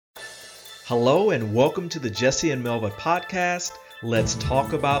Hello and welcome to the Jesse and Melva podcast. Let's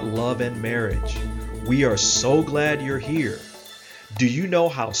talk about love and marriage. We are so glad you're here. Do you know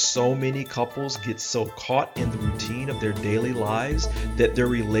how so many couples get so caught in the routine of their daily lives that their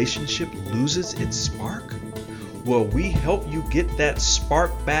relationship loses its spark? Well, we help you get that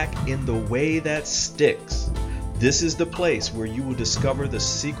spark back in the way that sticks. This is the place where you will discover the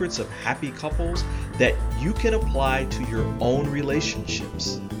secrets of happy couples that you can apply to your own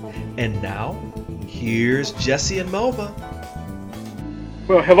relationships. And now, here's Jesse and Melva.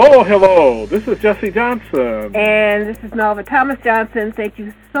 Well, hello. This is Jesse Johnson. And this is Melva Thomas Johnson. Thank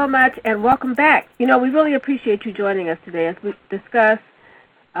you so much and welcome back. You know, we really appreciate you joining us today as we discuss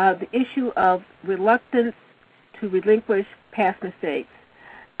the issue of reluctance to relinquish past mistakes.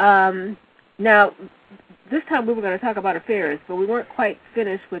 Now, this time we were going to talk about affairs, but we weren't quite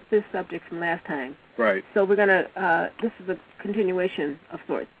finished with this subject from last time. Right. So we're going to, this is a continuation of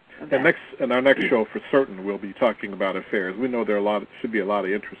sorts. And our next show, for certain, we'll be talking about affairs. We know there should be a lot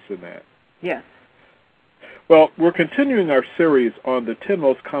of interest in that. Yes. Well, we're continuing our series on the 10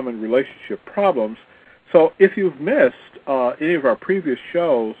 most common relationship problems. So if you've missed any of our previous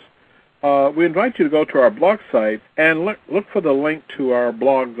shows, we invite you to go to our blog site and look for the link to our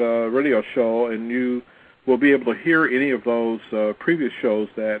blog radio show, and you will be able to hear any of those previous shows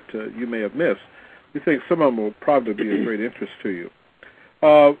that you may have missed. We think some of them will probably be of great interest to you.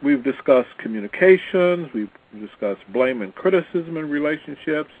 We've discussed communications, we've discussed blame and criticism in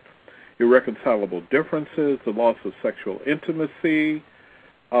relationships, irreconcilable differences, the loss of sexual intimacy,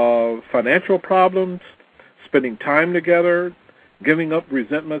 financial problems, spending time together, giving up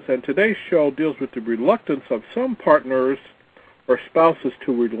resentments, and today's show deals with the reluctance of some partners or spouses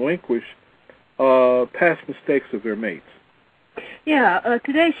to relinquish past mistakes of their mates. Yeah,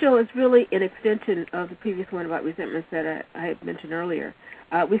 today's show is really an extension of the previous one about resentments that I had mentioned earlier.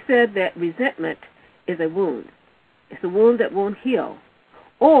 We said that resentment is a wound. It's a wound that won't heal,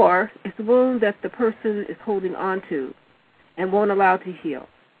 or it's a wound that the person is holding on to and won't allow to heal.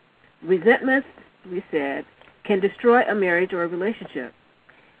 Resentment, we said, can destroy a marriage or a relationship.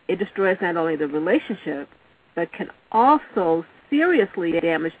 It destroys not only the relationship, but can also seriously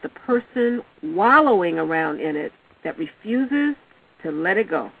damage the person wallowing around in it that refuses to let it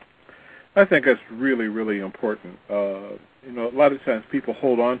go. I think that's really, really important. A lot of times people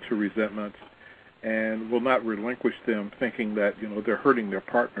hold on to resentments and will not relinquish them, thinking that, they're hurting their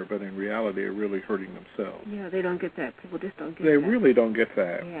partner, but in reality they're really hurting themselves. Yeah, they don't get that. People just don't get that. They really don't get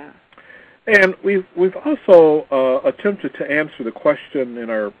that. Yeah. And we've also attempted to answer the question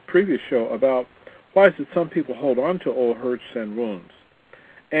in our previous show about why is it some people hold on to old hurts and wounds.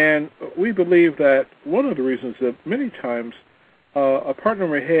 And we believe that one of the reasons that many times a partner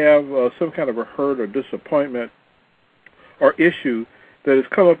may have some kind of a hurt or disappointment or issue that has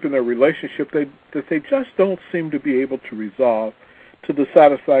come up in their relationship that they just don't seem to be able to resolve to the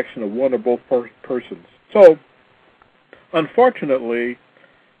satisfaction of one or both persons. So, unfortunately,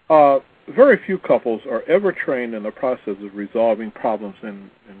 very few couples are ever trained in the process of resolving problems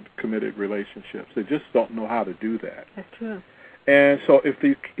in committed relationships. They just don't know how to do that. That's true. And so if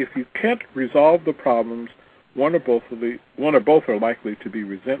you can't resolve the problems, one or both are likely to be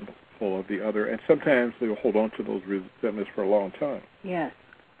resentful of the other, and sometimes they'll hold on to those resentments for a long time. Yes,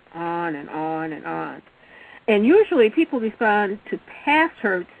 on and on and on. And usually people respond to past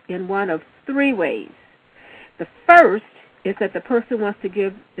hurts in one of three ways. The first is that the person wants to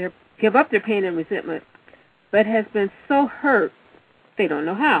give up their pain and resentment, but has been so hurt they don't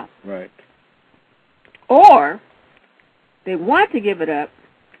know how. Right. Or they want to give it up,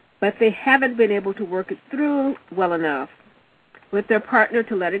 but they haven't been able to work it through well enough with their partner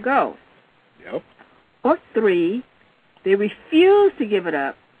to let it go. Yep. Or three, they refuse to give it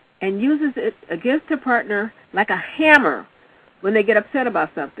up and uses it against their partner like a hammer when they get upset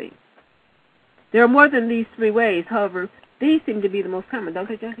about something. There are more than these three ways. However, these seem to be the most common, don't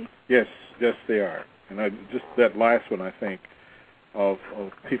they, Jesse? Yes, they are. And just that last one, I think, of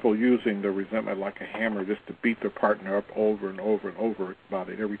people using the resentment like a hammer just to beat their partner up over and over and over about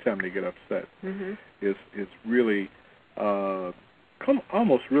it every time they get upset is really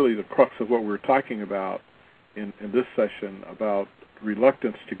almost really the crux of what we're talking about in this session about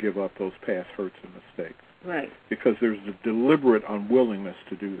reluctance to give up those past hurts and mistakes. Right. Because there's a deliberate unwillingness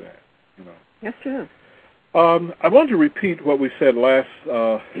to do that. That's true. I want to repeat what we said last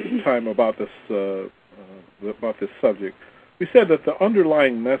time about this subject. We said that the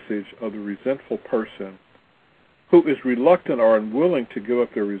underlying message of the resentful person who is reluctant or unwilling to give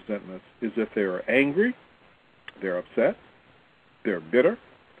up their resentments is that they are angry, they're upset, they're bitter,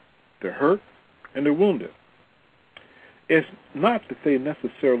 they're hurt, and they're wounded. it's not that they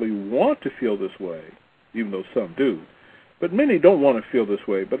necessarily want to feel this way, even though some do, but many don't want to feel this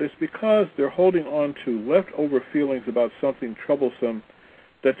way, but it's because they're holding on to leftover feelings about something troublesome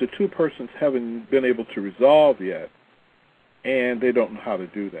that the two persons haven't been able to resolve yet, and they don't know how to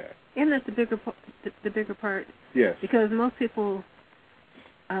do that. And that's the bigger part. Yes. Because most people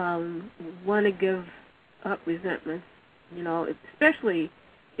want to give up resentment, especially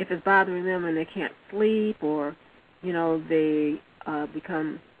if it's bothering them and they can't sleep, or, they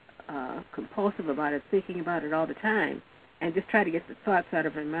become compulsive about it, thinking about it all the time, and just try to get the thoughts out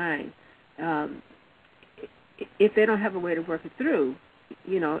of their mind. If they don't have a way to work it through,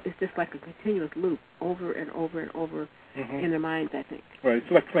 it's just like a continuous loop over and over and over in their minds, I think. Right.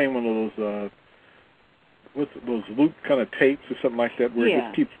 It's like playing one of those, those loop kind of tapes or something like that, where it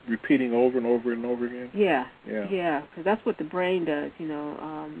just keeps repeating over and over and over again. Yeah. Because that's what the brain does,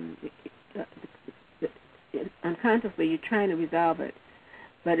 unconsciously you're trying to resolve it,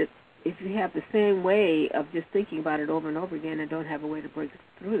 but if you have the same way of just thinking about it over and over again and don't have a way to break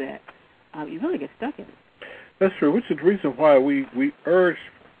through that, you really get stuck in it. That's true, which is the reason why we urge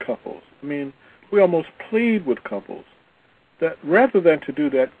couples. I mean, we almost plead with couples that rather than to do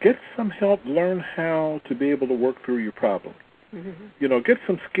that, get some help, learn how to be able to work through your problems. Mm-hmm. Get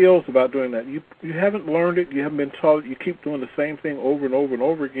some skills about doing that. You haven't learned it, you haven't been taught it, you keep doing the same thing over and over and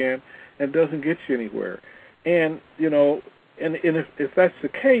over again, and it doesn't get you anywhere. And, and if that's the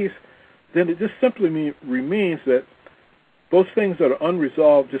case, then it just simply means that those things that are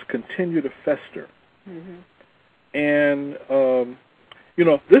unresolved just continue to fester. Mm-hmm. And,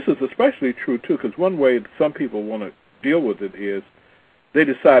 this is especially true, too, because one way some people want to deal with it is they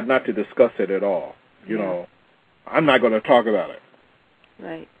decide not to discuss it at all. I'm not going to talk about it.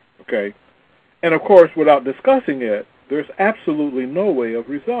 Right. Okay? And, of course, without discussing it, there's absolutely no way of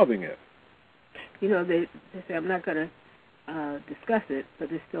resolving it. They say, I'm not going to discuss it, but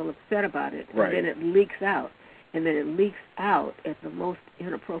they're still upset about it. Right. And then it leaks out. And then it leaks out at the most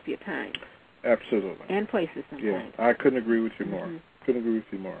inappropriate time. Absolutely. And places sometimes. Yeah, I couldn't agree with you more.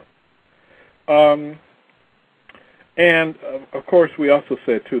 And, of course, we also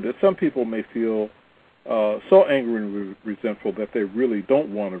said, too, that some people may feel so angry and resentful that they really don't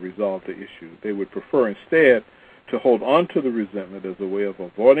want to resolve the issue. They would prefer instead to hold on to the resentment as a way of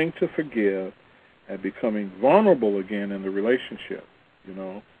avoiding to forgive and becoming vulnerable again in the relationship.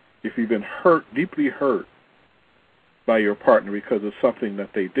 If you've been hurt, deeply hurt by your partner because of something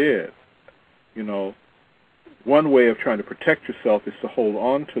that they did, one way of trying to protect yourself is to hold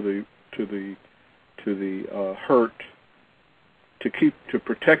on to the hurt, to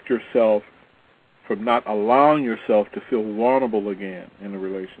protect yourself from not allowing yourself to feel vulnerable again in a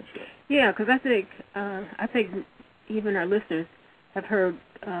relationship. Yeah, because I think even our listeners have heard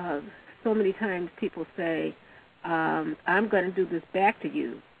so many times people say, I'm going to do this back to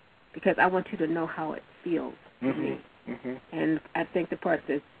you because I want you to know how it feels to me. Mm-hmm. And I think the part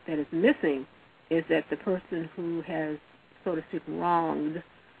that is missing is that the person who has, so to speak, wronged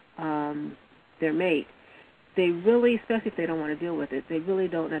their mate, they really, especially if they don't want to deal with it, they really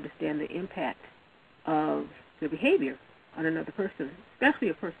don't understand the impact of their behavior on another person, especially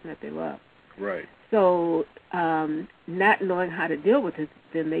a person that they love. Right. So not knowing how to deal with it,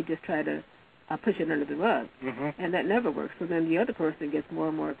 then they just try to push it under the rug, and that never works. So then the other person gets more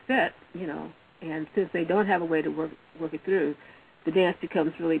and more upset, and since they don't have a way to work it through, the dance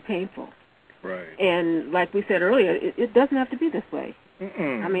becomes really painful. Right. And like we said earlier, it doesn't have to be this way.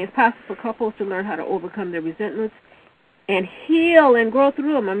 Mm-mm. I mean, it's possible for couples to learn how to overcome their resentments and heal and grow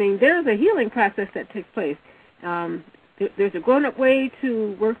through them. I mean, there's a healing process that takes place. There's a grown-up way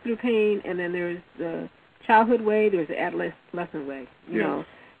to work through pain, and then there's the childhood way, there's the adolescent way, you know.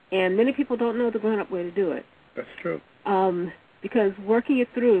 And many people don't know the grown-up way to do it. That's true. Because working it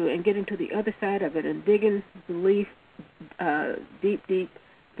through and getting to the other side of it and digging deep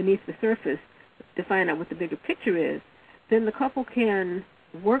beneath the surface to find out what the bigger picture is, then the couple can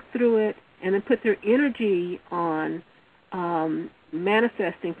work through it and then put their energy on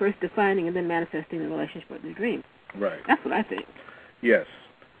manifesting, first defining and then manifesting the relationship with their dreams. Right. That's what I think. Yes.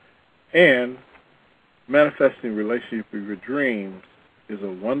 And manifesting relationship with your dreams is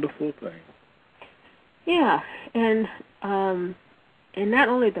a wonderful thing. Yeah, and not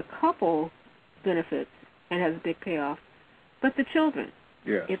only the couple benefits and has a big payoff, but the children.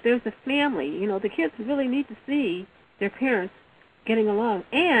 Yes. If there's a family, the kids really need to see their parents getting along.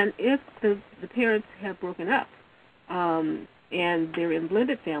 And if the parents have broken up and they're in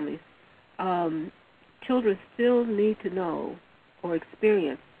blended families, children still need to know or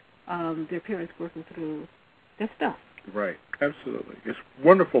experience their parents working through their stuff. Right, absolutely. It's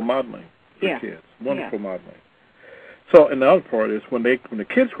wonderful modeling for kids. Wonderful modeling. So, and the other part is when the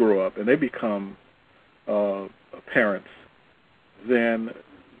kids grow up and they become parents, then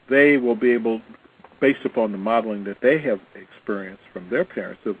they will be able, based upon the modeling that they have experienced from their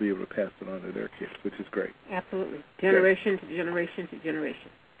parents, they'll be able to pass it on to their kids, which is great. Absolutely. Generation to generation to generation.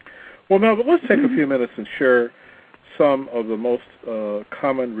 Well, now let's take a few minutes and share some of the most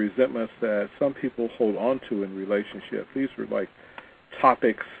common resentments that some people hold on to in relationships. These are like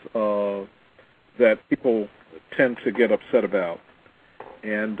topics that people tend to get upset about,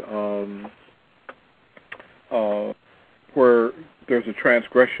 and where there's a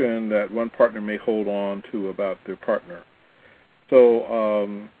transgression that one partner may hold on to about their partner.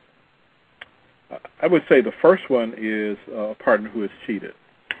 So I would say the first one is a partner who has cheated,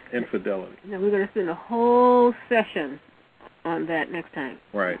 infidelity. Now, we're going to spend a whole session on that next time.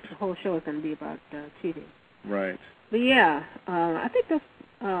 Right. The whole show is going to be about cheating. Right. But yeah, I think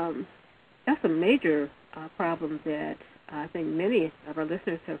that's a major problem that I think many of our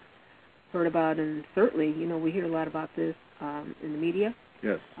listeners have heard about, and certainly, we hear a lot about this in the media.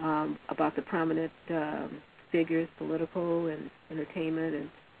 Yes. About the prominent figures, political and entertainment,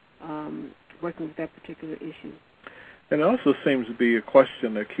 and working with that particular issue. And it also seems to be a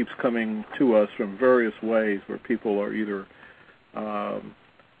question that keeps coming to us from various ways, where people are either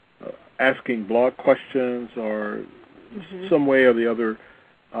asking blog questions or some way or the other.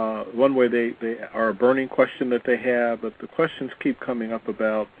 One way they are a burning question that they have, but the questions keep coming up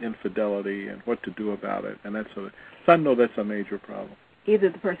about infidelity and what to do about it, and so I know that's a major problem. Either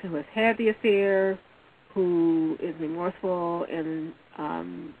the person who has had the affair, who is remorseful, and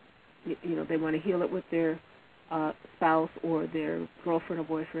they want to heal it with their spouse or their girlfriend or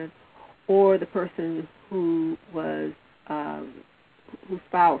boyfriend, or the person who was whose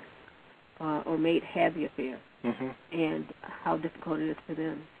spouse or mate had the affair, and how difficult it is for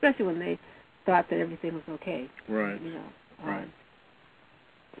them, especially when they thought that everything was okay. Right. Right.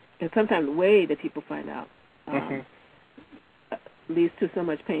 And sometimes the way that people find out leads to so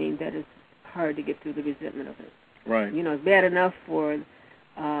much pain that it's hard to get through the resentment of it. Right. It's bad enough for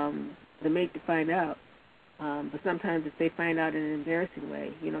the mate to find out, but sometimes if they find out in an embarrassing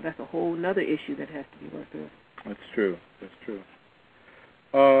way, that's a whole other issue that has to be worked through. That's true. That's true.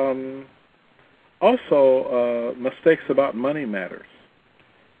 Also, mistakes about money matters.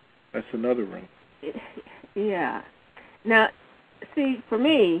 That's another one. Yeah. Now, see, for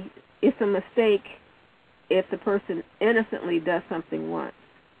me, it's a mistake if the person innocently does something once.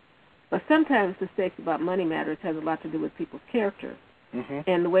 But sometimes mistakes about money matters has a lot to do with people's character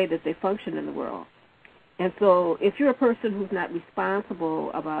and the way that they function in the world. And so if you're a person who's not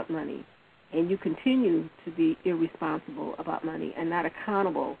responsible about money and you continue to be irresponsible about money and not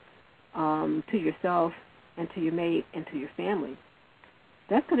accountable to yourself and to your mate and to your family,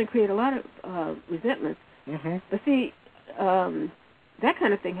 that's going to create a lot of resentment. But see, that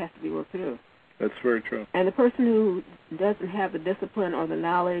kind of thing has to be worked through. That's very true. And the person who doesn't have the discipline or the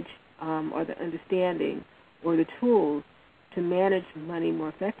knowledge or the understanding or the tools to manage money more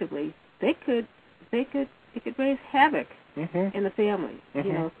effectively, it could raise havoc in the family.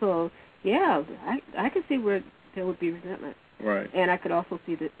 So yeah, I can see where there would be resentment. Right. And I could also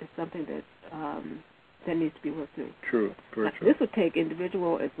see that it's something that that needs to be worked through. True. Very true. This would take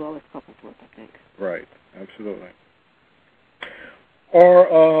individual as well as couples work, I think. Right. Absolutely.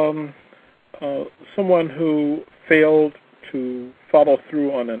 Or someone who failed to follow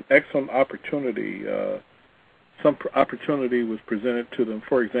through on an excellent opportunity. Some opportunity was presented to them.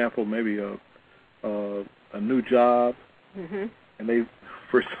 For example, maybe a new job, and they,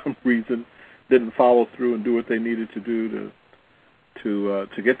 for some reason, didn't follow through and do what they needed to do to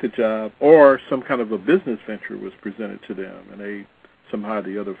get the job, or some kind of a business venture was presented to them, and they somehow or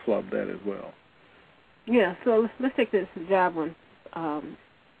the other flubbed that as well. Yeah. So let's take this job one.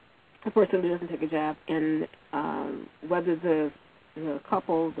 A person who doesn't take a job, and whether the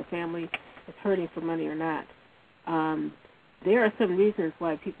couple, the family, is hurting for money or not, there are some reasons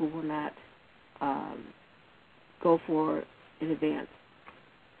why people will not go for an advance.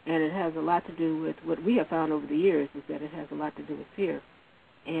 And it has a lot to do with what we have found over the years, is that it has a lot to do with fear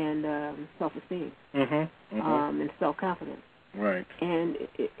and self-esteem and self-confidence. Right. And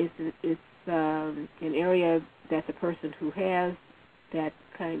it's an area that the person who has that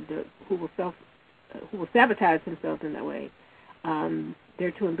kind of who will sabotage themselves in that way,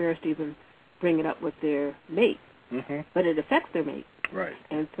 they're too embarrassed to even bring it up with their mate. But it affects their mate. Right.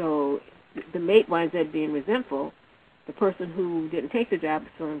 And so the mate winds up being resentful. The person who didn't take the job is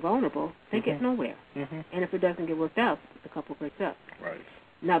feeling vulnerable. They get nowhere. And if it doesn't get worked out, the couple breaks up. Right.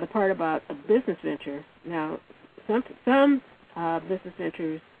 Now, the part about a business venture, now, some business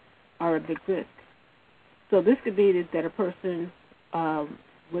ventures are a big risk. So this could be that a person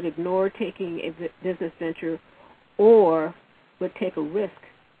would ignore taking a business venture or would take a risk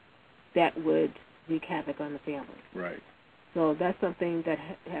that would wreak havoc on the family. Right. So that's something that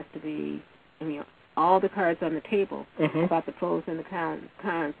has to be, all the cards on the table about the pros and the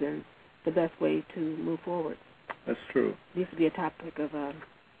cons and the best way to move forward. That's true. Needs to be a topic of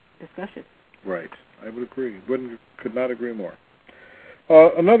discussion. Right. I would agree. Could not agree more.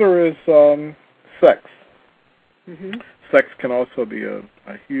 Another is sex. Mm-hmm. Sex can also be a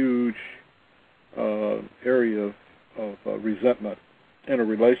huge area of resentment in a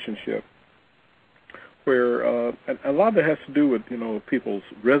relationship, where a lot of it has to do with people's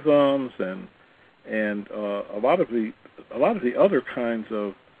rhythms and a lot of the other kinds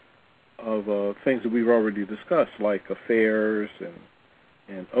of things that we've already discussed, like affairs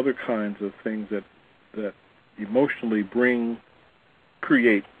and other kinds of things that emotionally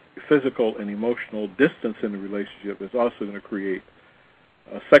create physical and emotional distance in the relationship is also going to create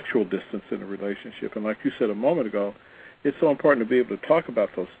sexual distance in a relationship. And like you said a moment ago, it's so important to be able to talk about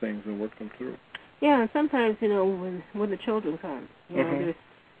those things and work them through. Yeah, and sometimes, when the children come, there's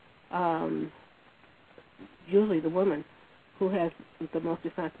usually the woman who has the most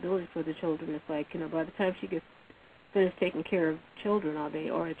responsibility for the children. It's like, by the time she gets finished taking care of children all day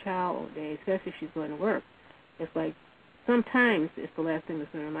or a child all day, especially if she's going to work, it's like sometimes it's the last thing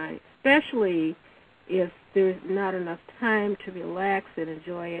that's in her mind, especially if there's not enough time to relax and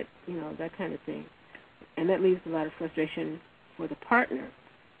enjoy it, that kind of thing. And that leaves a lot of frustration for the partner.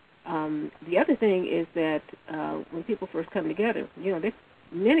 The other thing is that when people first come together,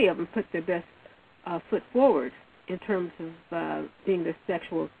 many of them put their best foot forward in terms of being their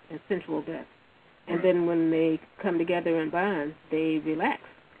sexual and sensual best. And right. Then when they come together and bond, they relax.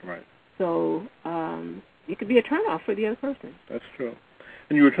 Right. So it could be a turnoff for the other person. That's true.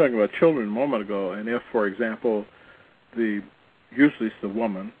 And you were talking about children a moment ago, and if, for example, usually it's the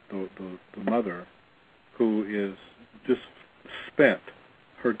woman, the mother, who is just spent.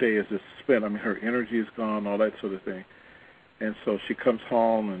 Her day is just spent. Her energy is gone, all that sort of thing. And so she comes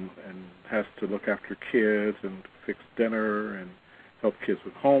home and has to look after kids and fix dinner and help kids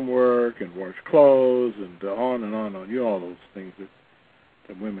with homework and wash clothes and on and on and on. All those things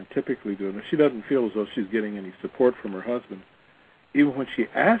that women typically do. And if she doesn't feel as though she's getting any support from her husband, even when she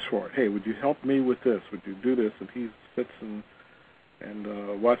asks for it, hey, would you help me with this? Would you do this? And he sits and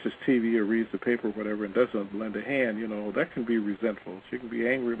watches TV or reads the paper or whatever and doesn't lend a hand, that can be resentful. She can be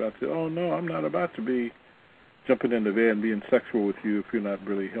angry about it. Oh, no, I'm not about to be jumping into bed and being sexual with you if you're not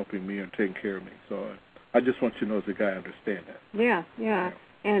really helping me or taking care of me. So I just want you to know as a guy, I understand that. Yeah.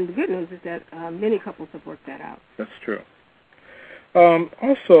 And the good news is that many couples have worked that out. That's true.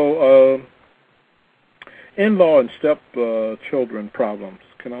 Also, in-law and step-children problems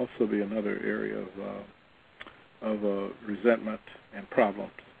can also be another area of resentment and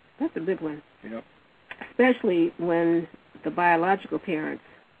problems. That's a big one. Yep. Especially when the biological parents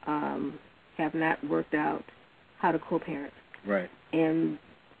have not worked out how to co-parent. Right. And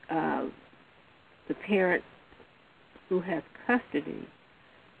the parent who has custody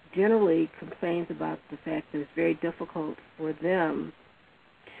generally complains about the fact that it's very difficult for them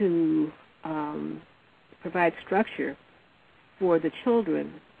to provide structure for the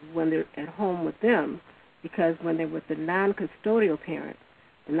children when they're at home with them, because when they're with the non-custodial parent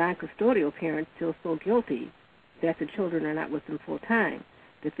feels so guilty that the children are not with them full time,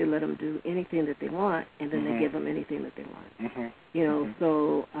 that they let them do anything that they want, and then they give them anything that they want.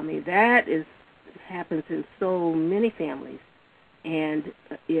 So that happens in so many families, and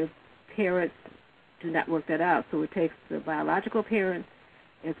if parents do not work that out, so it takes the biological parents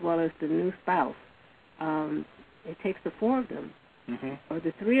as well as the new spouse. It takes the four of them or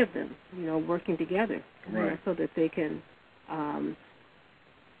the three of them, working together, right. So that they can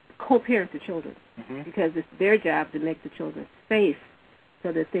co-parent the children, because it's their job to make the children safe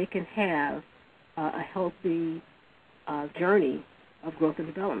so that they can have a healthy journey of growth and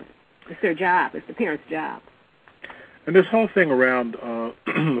development. It's their job. It's the parents' job. And this whole thing around,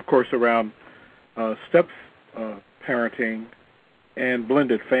 of course, around step parenting and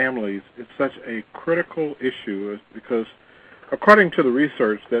blended families is such a critical issue because, according to the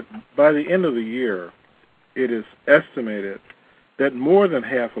research, that by the end of the year, it is estimated that more than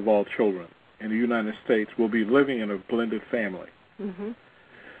half of all children in the United States will be living in a blended family. Mm-hmm.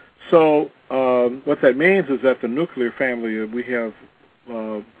 So what that means is that the nuclear family, we have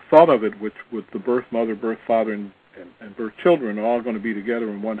thought of it with the birth mother, birth father, and birth children are all going to be together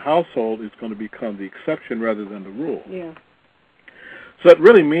in one household. It's going to become the exception rather than the rule. Yeah. So it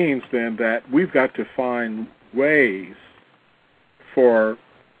really means then that we've got to find ways for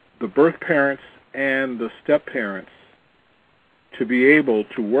the birth parents and the step-parents to be able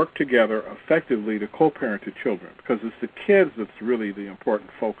to work together effectively to co-parent the children, because it's the kids that's really the important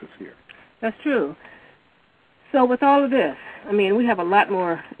focus here. That's true. So with all of this, I mean, we have a lot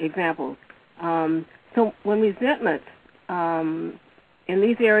more examples. So when resentment in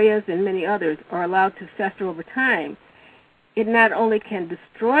these areas and many others are allowed to fester over time, it not only can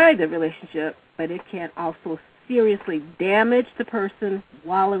destroy the relationship, but it can also seriously damage the person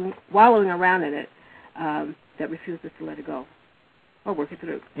wallowing around in it that refuses to let it go or work it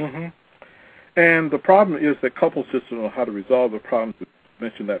through. Mm-hmm. And the problem is that couples just don't know how to resolve the problems. We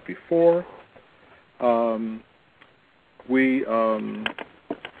mentioned that before.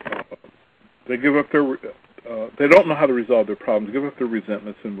 They give up their. They don't know how to resolve their problems, give up their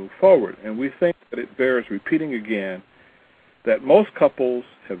resentments, and move forward. And we think that it bears repeating again that most couples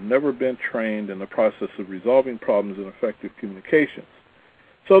have never been trained in the process of resolving problems and effective communications.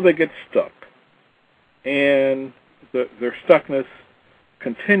 So they get stuck. And their stuckness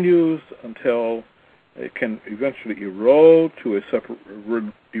continues until it can eventually erode the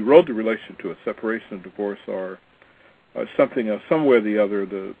relation to a separation, a divorce, or something else, some way or the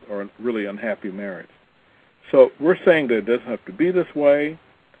other, or a really unhappy marriage. So we're saying that it doesn't have to be this way,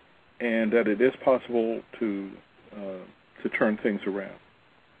 and that it is possible to turn things around.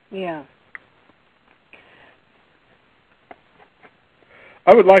 Yeah.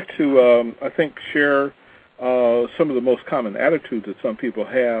 I would like to, I think, share some of the most common attitudes that some people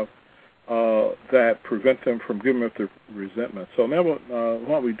have that prevent them from giving up their resentment. So now, why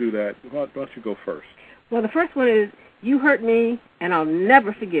don't we do that? Why don't you go first? Well, the first one is, you hurt me, and I'll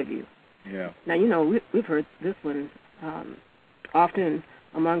never forgive you. Yeah. Now, you know, we've heard this one often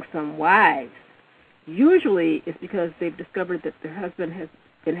among some wives. Usually it's because they've discovered that their husband has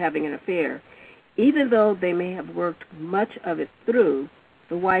been having an affair. Even though they may have worked much of it through,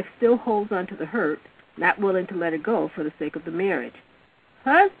 the wife still holds on to the hurt, not willing to let it go for the sake of the marriage.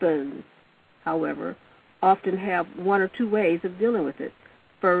 Husbands, however, often have one or two ways of dealing with it.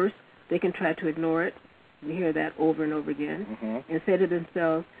 First, they can try to ignore it. We hear that over and over again, and say to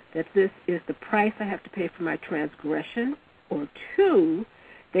themselves that this is the price I have to pay for my transgression. Or two,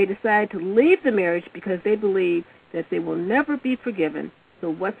 they decide to leave the marriage because they believe that they will never be forgiven,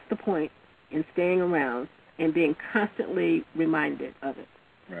 so what's the point in staying around and being constantly reminded of it?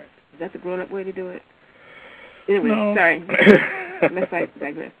 Right. Is that the grown-up way to do it? Anyway, no. Sorry. Let's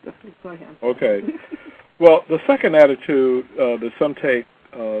digress. Go ahead. Okay. Well, the second attitude that some take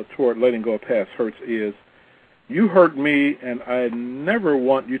toward letting go of past hurts is, you hurt me, and I never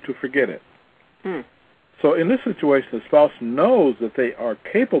want you to forget it. So in this situation, the spouse knows that they are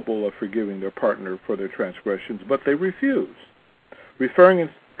capable of forgiving their partner for their transgressions, but they refuse, preferring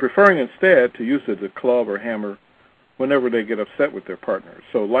instead to use it as a club or hammer whenever they get upset with their partner.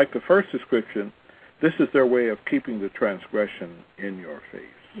 So like the first description, this is their way of keeping the transgression in your face.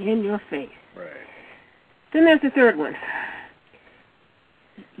 In your face. Right. Then there's the third one.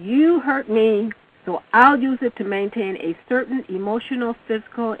 You hurt me, so I'll use it to maintain a certain emotional,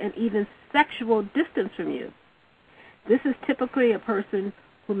 physical, and even sexual distance from you. This is typically a person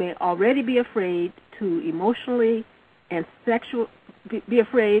who may already be afraid to emotionally and sexual, be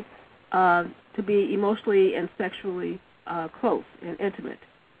afraid to be emotionally and sexually close and intimate,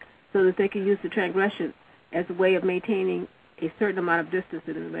 so that they can use the transgression as a way of maintaining a certain amount of distance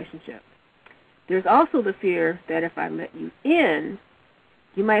in the relationship. There's also the fear that if I let you in,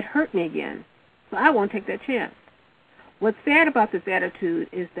 you might hurt me again, so I won't take that chance. What's sad about this attitude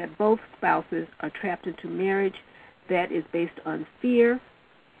is that both spouses are trapped into marriage that is based on fear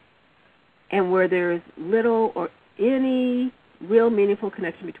and where there is little or any real meaningful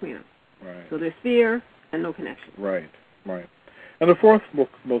connection between them. Right. So there's fear and no connection. Right, right. And the fourth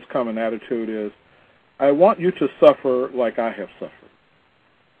most common attitude is, I want you to suffer like I have suffered.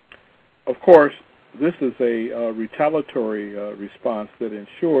 Of course, this is a retaliatory response that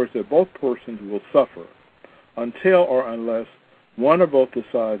ensures that both persons will suffer until or unless one or both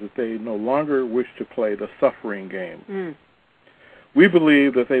decides that they no longer wish to play the suffering game. We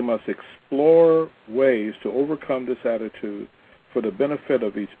believe that they must explore ways to overcome this attitude for the benefit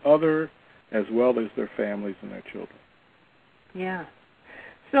of each other as well as their families and their children. Yeah.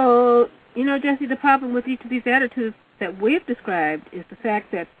 So, you know, Jesse, the problem with each of these attitudes that we've described is the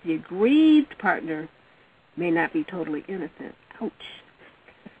fact that the aggrieved partner may not be totally innocent. Ouch.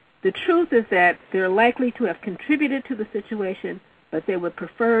 The truth is that they're likely to have contributed to the situation, but they would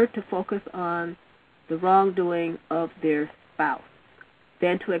prefer to focus on the wrongdoing of their spouse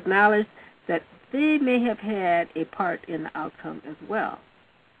than to acknowledge that they may have had a part in the outcome as well.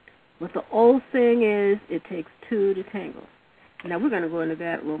 What the old saying is, it takes two to tango. Now, we're going to go into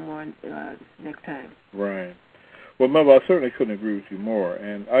that a little more next time. Right. Well, Melba, I certainly couldn't agree with you more.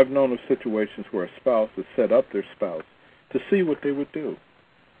 And I've known of situations where a spouse has set up their spouse to see what they would do.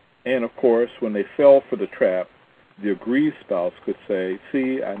 And, of course, when they fell for the trap, the aggrieved spouse could say,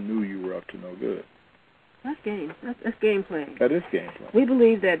 see, I knew you were up to no good. That's game. That's game playing. That is game playing. We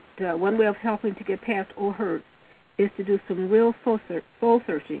believe that one way of helping to get past old hurt is to do some real soul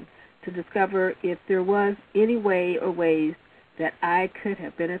searching to discover if there was any way or ways that I could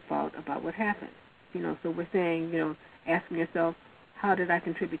have been at fault about what happened. So we're saying, asking yourself, how did I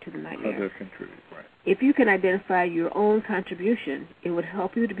contribute to the nightmare? How did I contribute, right. If you can identify your own contribution, it would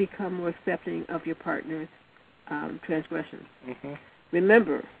help you to become more accepting of your partner's transgressions. Mm-hmm.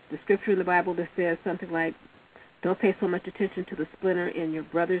 Remember, the scripture in the Bible that says something like, don't pay so much attention to the splinter in your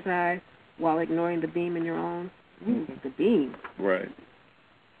brother's eye while ignoring the beam in your own. Ooh, the beam. Right.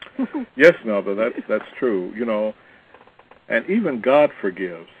 Yes, Melba, that's true. And even God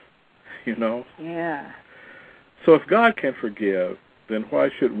forgives, Yeah. So if God can forgive, then why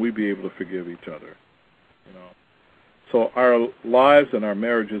shouldn't we be able to forgive each other? So our lives and our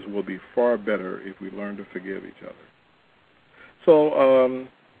marriages will be far better if we learn to forgive each other. So,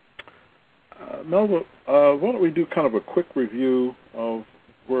 Melba, why don't we do kind of a quick review of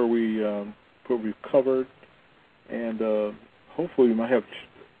where we've covered, and hopefully we might have,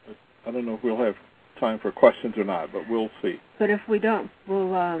 I don't know if we'll have time for questions or not, but we'll see. But if we don't,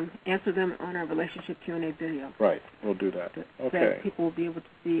 we'll answer them on our relationship Q&A video. Right, we'll do that. Okay. That people will be able to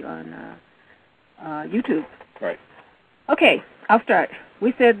see on YouTube. Right. Okay, I'll start.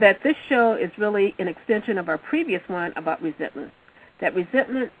 We said that this show is really an extension of our previous one about resentment. That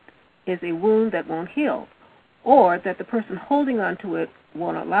resentment is a wound that won't heal, or that the person holding on to it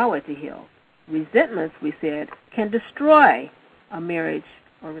won't allow it to heal. Resentments, we said, can destroy a marriage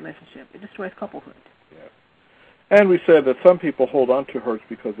or relationship. It destroys couplehood. Yeah. And we said that some people hold on to hurts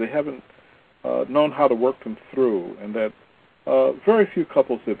because they haven't known how to work them through, and that very few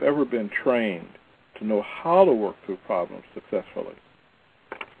couples have ever been trained to know how to work through problems successfully.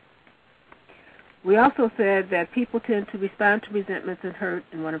 We also said that people tend to respond to resentments and hurt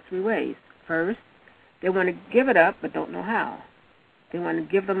in one of three ways. First, they want to give it up but don't know how. They want to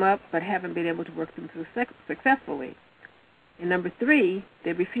give them up but haven't been able to work them through successfully. And number three,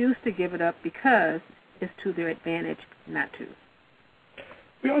 they refuse to give it up because it's to their advantage not to.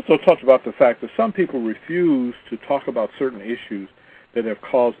 We also talked about the fact that some people refuse to talk about certain issues that have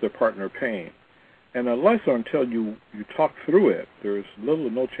caused their partner pain. And unless or until you talk through it, there's little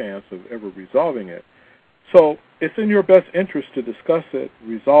or no chance of ever resolving it. So it's in your best interest to discuss it,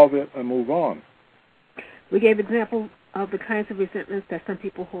 resolve it, and move on. We gave examples of the kinds of resentments that some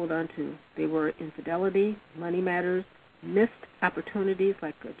people hold on to. They were infidelity, money matters, missed opportunities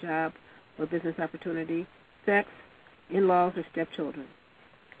like a job or business opportunity, sex, in-laws, or stepchildren.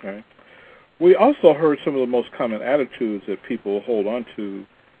 Okay. We also heard some of the most common attitudes that people hold on to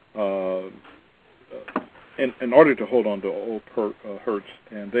in order to hold on to old hurts,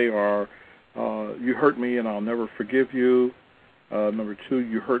 and they are, you hurt me and I'll never forgive you. Number two,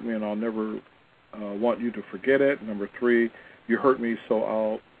 you hurt me and I'll never want you to forget it. Number three, you hurt me so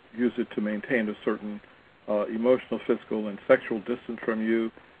I'll use it to maintain a certain emotional, physical, and sexual distance from you,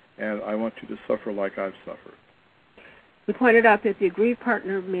 and I want you to suffer like I've suffered. We pointed out that the aggrieved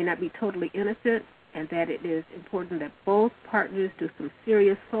partner may not be totally innocent, and that it is important that both partners do some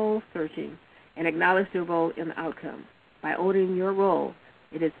serious soul searching and acknowledge their role in the outcome. By owning your role,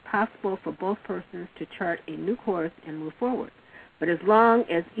 it is possible for both persons to chart a new course and move forward. But as long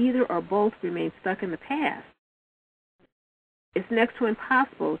as either or both remain stuck in the past, it's next to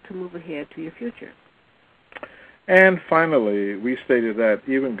impossible to move ahead to your future. And finally, we stated that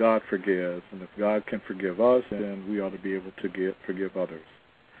even God forgives, and if God can forgive us, then we ought to be able to forgive others.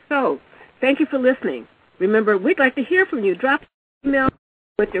 So, thank you for listening. Remember, we'd like to hear from you. Drop an email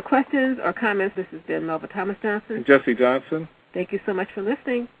with your questions or comments. This has been Melba Thomas Johnson. And Jesse Johnson. Thank you so much for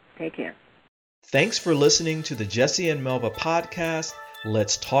listening. Take care. Thanks for listening to the Jesse and Melba podcast,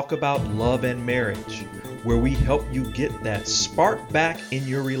 Let's Talk About Love and Marriage, where we help you get that spark back in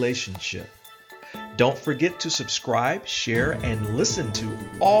your relationship. Don't forget to subscribe, share, and listen to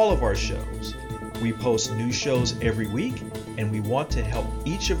all of our shows. We post new shows every week, and we want to help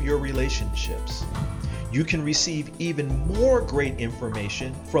each of your relationships. You can receive even more great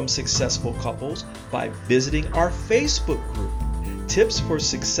information from successful couples by visiting our Facebook group, Tips for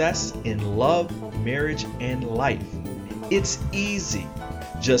Success in Love, Marriage, and Life. It's easy.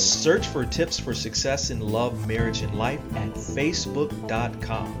 Just search for Tips for Success in Love, Marriage, and Life at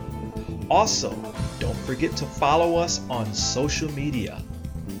facebook.com. Also, don't forget to follow us on social media.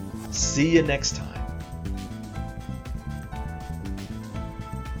 See you next time.